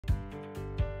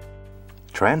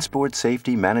Transport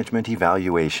Safety Management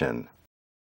Evaluation.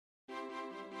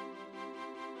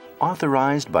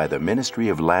 Authorized by the Ministry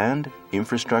of Land,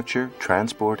 Infrastructure,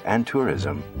 Transport and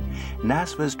Tourism,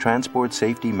 NASFA's Transport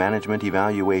Safety Management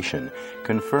Evaluation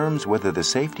confirms whether the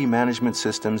safety management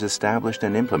systems established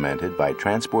and implemented by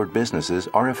transport businesses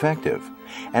are effective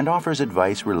and offers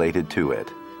advice related to it.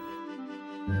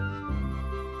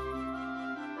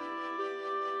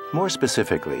 More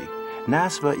specifically,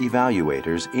 NASFA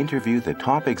evaluators interview the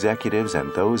top executives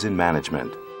and those in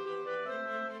management.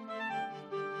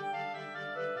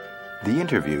 The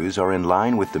interviews are in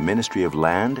line with the Ministry of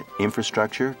Land,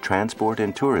 Infrastructure, Transport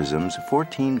and Tourism's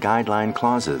 14 guideline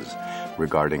clauses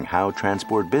regarding how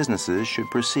transport businesses should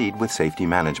proceed with safety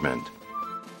management.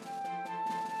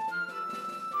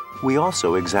 We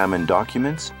also examine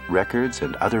documents, records,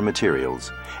 and other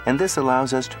materials, and this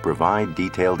allows us to provide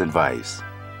detailed advice.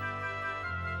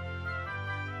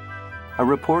 A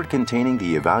report containing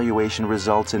the evaluation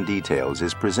results and details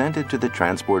is presented to the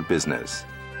transport business.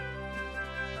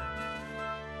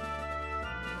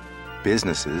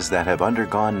 Businesses that have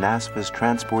undergone NASFA's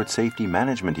Transport Safety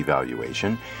Management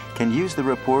Evaluation can use the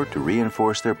report to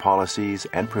reinforce their policies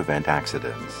and prevent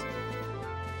accidents.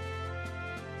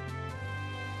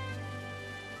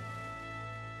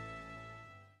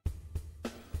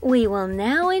 We will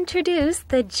now introduce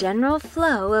the general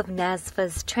flow of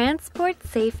NASFA's Transport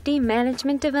Safety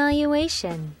Management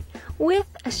Evaluation with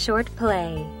a short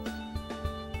play.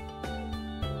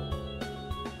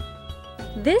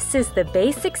 This is the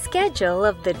basic schedule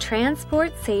of the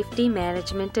Transport Safety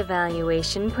Management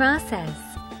Evaluation process.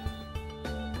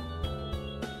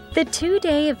 The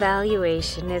two-day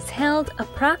evaluation is held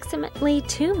approximately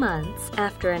 2 months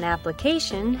after an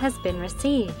application has been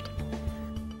received.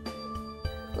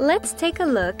 Let's take a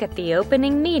look at the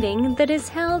opening meeting that is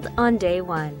held on day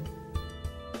 1.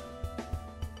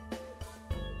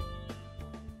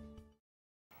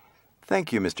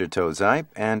 Thank you, Mr. Tozai,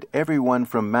 and everyone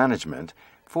from management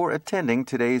for attending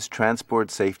today's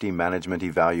Transport Safety Management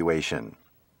Evaluation.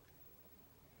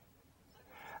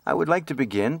 I would like to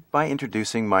begin by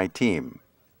introducing my team.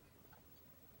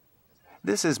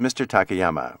 This is Mr.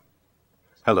 Takayama.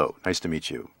 Hello, nice to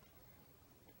meet you.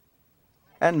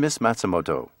 And Ms.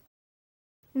 Matsumoto.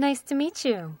 Nice to meet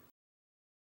you.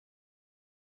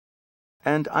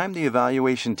 And I'm the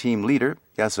evaluation team leader,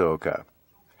 Yasuoka.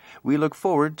 We look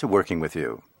forward to working with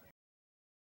you.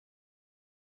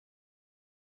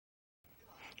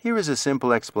 Here is a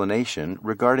simple explanation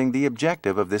regarding the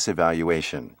objective of this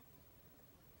evaluation.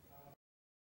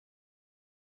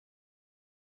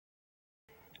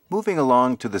 Moving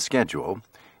along to the schedule,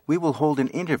 we will hold an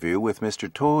interview with Mr.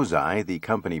 Tozai, the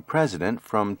company president,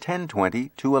 from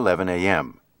 10:20 to 11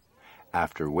 a.m.,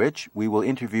 after which we will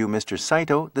interview Mr.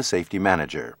 Saito, the safety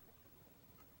manager.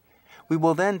 We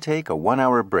will then take a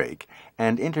 1-hour break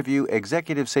and interview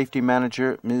Executive Safety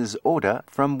Manager Ms. Oda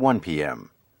from 1 p.m.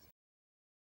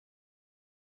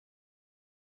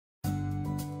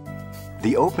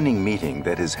 The opening meeting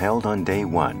that is held on day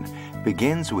 1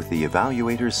 begins with the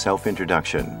evaluator's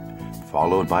self-introduction,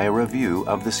 followed by a review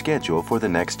of the schedule for the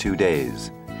next 2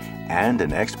 days, and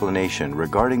an explanation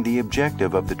regarding the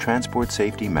objective of the Transport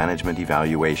Safety Management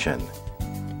Evaluation.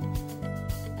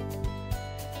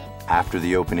 After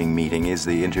the opening meeting is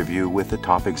the interview with the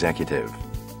top executive.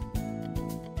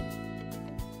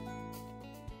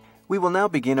 We will now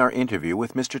begin our interview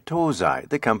with Mr. Tozai,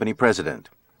 the company president.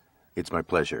 It's my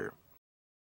pleasure.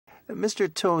 Mr.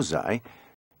 Tozai,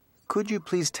 could you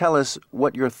please tell us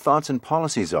what your thoughts and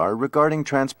policies are regarding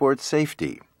transport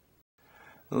safety?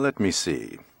 Let me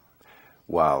see.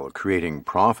 While creating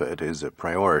profit is a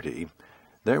priority,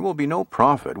 there will be no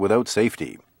profit without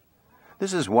safety.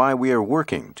 This is why we are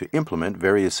working to implement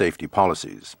various safety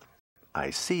policies.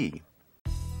 I see.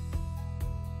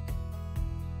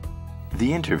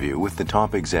 The interview with the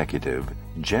top executive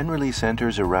generally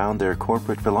centers around their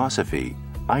corporate philosophy,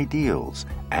 ideals,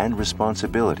 and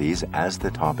responsibilities as the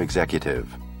top executive.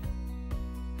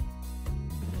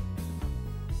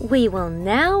 We will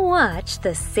now watch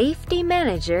the safety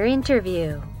manager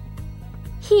interview.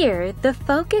 Here, the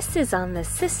focus is on the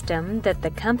system that the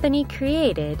company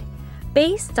created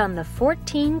based on the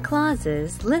 14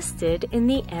 clauses listed in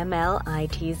the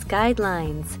MLIT's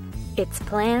guidelines, its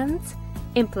plans,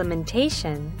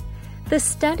 implementation, the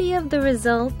study of the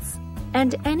results,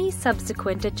 and any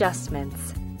subsequent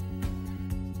adjustments.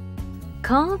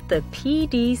 Called the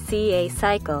PDCA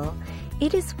cycle,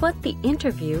 it is what the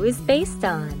interview is based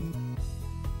on.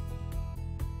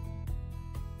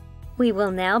 We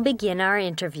will now begin our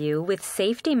interview with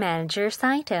Safety Manager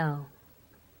Saito.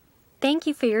 Thank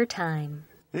you for your time.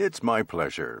 It's my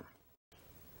pleasure.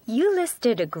 You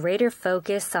listed a greater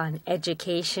focus on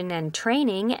education and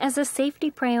training as a safety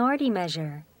priority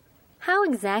measure. How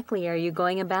exactly are you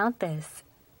going about this?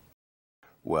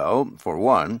 Well, for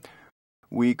one,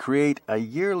 we create a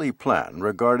yearly plan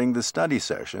regarding the study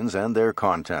sessions and their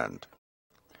content.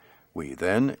 We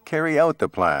then carry out the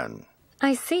plan.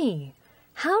 I see.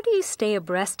 How do you stay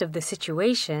abreast of the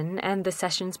situation and the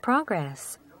session's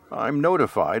progress? I'm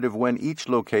notified of when each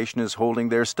location is holding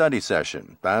their study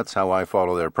session. That's how I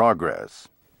follow their progress.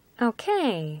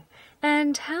 Okay.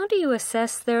 And how do you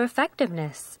assess their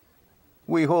effectiveness?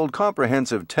 We hold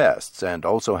comprehensive tests and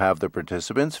also have the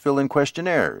participants fill in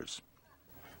questionnaires.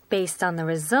 Based on the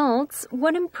results,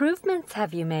 what improvements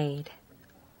have you made?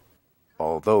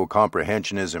 Although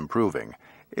comprehension is improving,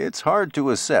 it's hard to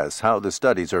assess how the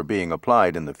studies are being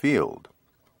applied in the field.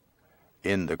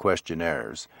 In the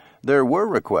questionnaires, there were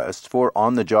requests for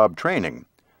on-the-job training,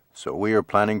 so we are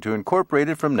planning to incorporate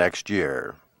it from next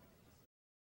year.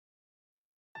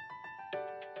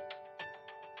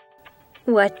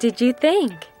 What did you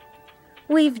think?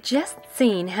 We've just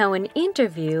seen how an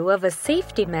interview of a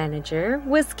safety manager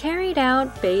was carried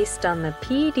out based on the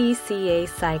PDCA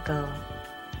cycle.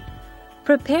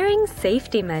 Preparing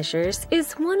safety measures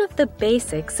is one of the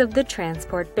basics of the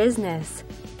transport business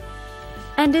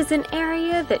and is an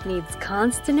area that needs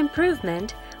constant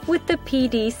improvement with the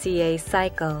PDCA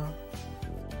cycle.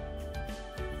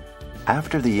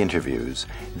 After the interviews,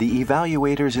 the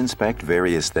evaluators inspect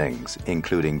various things,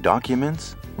 including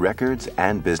documents, records,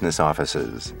 and business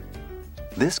offices.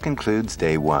 This concludes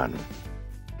Day 1.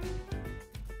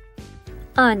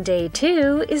 On Day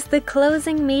 2 is the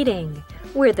closing meeting,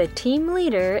 where the team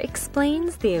leader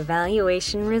explains the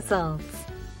evaluation results.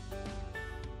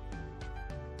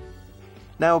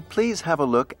 Now please have a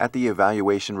look at the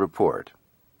evaluation report.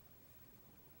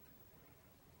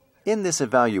 In this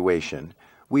evaluation,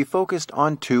 we focused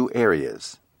on 2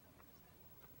 areas.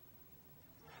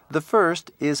 The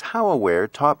first is how aware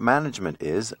top management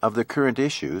is of the current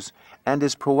issues and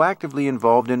is proactively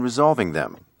involved in resolving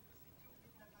them.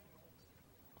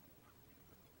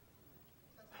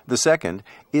 The second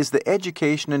is the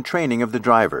education and training of the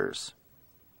drivers.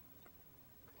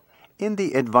 In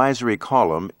the advisory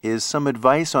column is some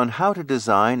advice on how to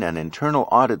design an internal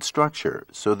audit structure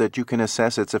so that you can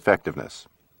assess its effectiveness.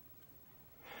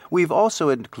 We've also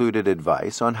included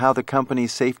advice on how the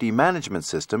company's safety management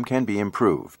system can be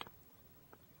improved.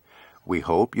 We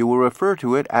hope you will refer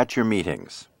to it at your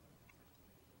meetings.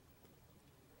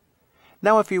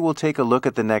 Now if you will take a look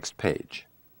at the next page.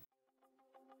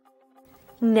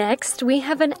 Next, we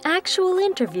have an actual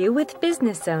interview with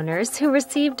business owners who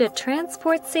received a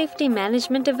transport safety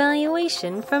management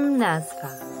evaluation from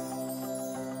NASVA.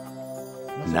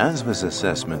 NASVA's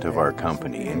assessment of our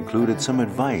company included some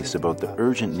advice about the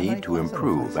urgent need to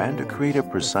improve and to create a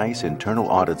precise internal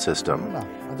audit system.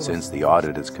 Since the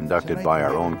audit is conducted by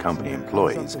our own company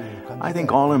employees, I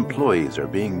think all employees are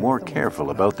being more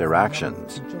careful about their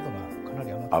actions.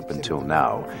 Up until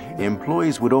now,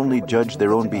 employees would only judge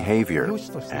their own behavior,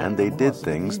 and they did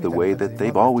things the way that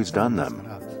they've always done them.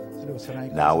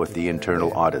 Now with the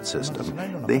internal audit system,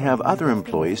 they have other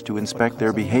employees to inspect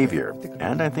their behavior,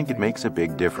 and I think it makes a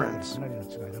big difference.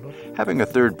 Having a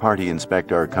third party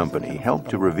inspect our company helped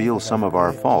to reveal some of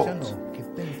our faults.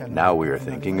 Now we are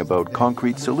thinking about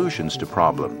concrete solutions to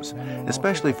problems,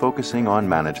 especially focusing on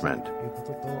management.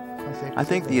 I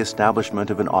think the establishment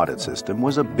of an audit system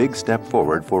was a big step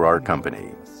forward for our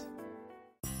company.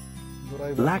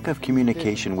 Lack of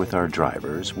communication with our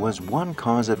drivers was one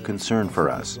cause of concern for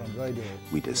us.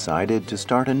 We decided to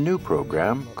start a new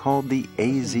program called the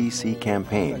AZC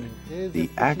campaign, the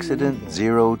Accident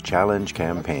Zero Challenge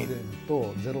Campaign.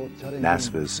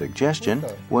 NASVA's suggestion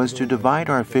was to divide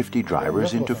our 50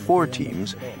 drivers into 4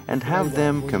 teams and have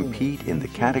them compete in the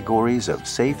categories of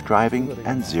safe driving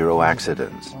and zero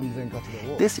accidents.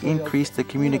 This increased the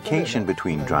communication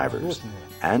between drivers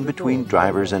and between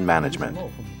drivers and management.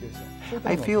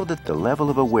 I feel that the level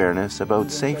of awareness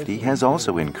about safety has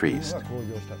also increased.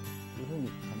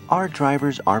 Our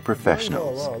drivers are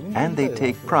professionals, and they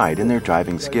take pride in their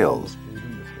driving skills.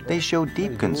 They show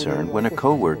deep concern when a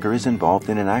coworker is involved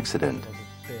in an accident.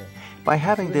 By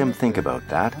having them think about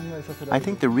that, I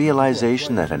think the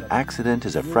realization that an accident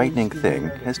is a frightening thing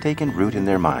has taken root in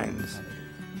their minds.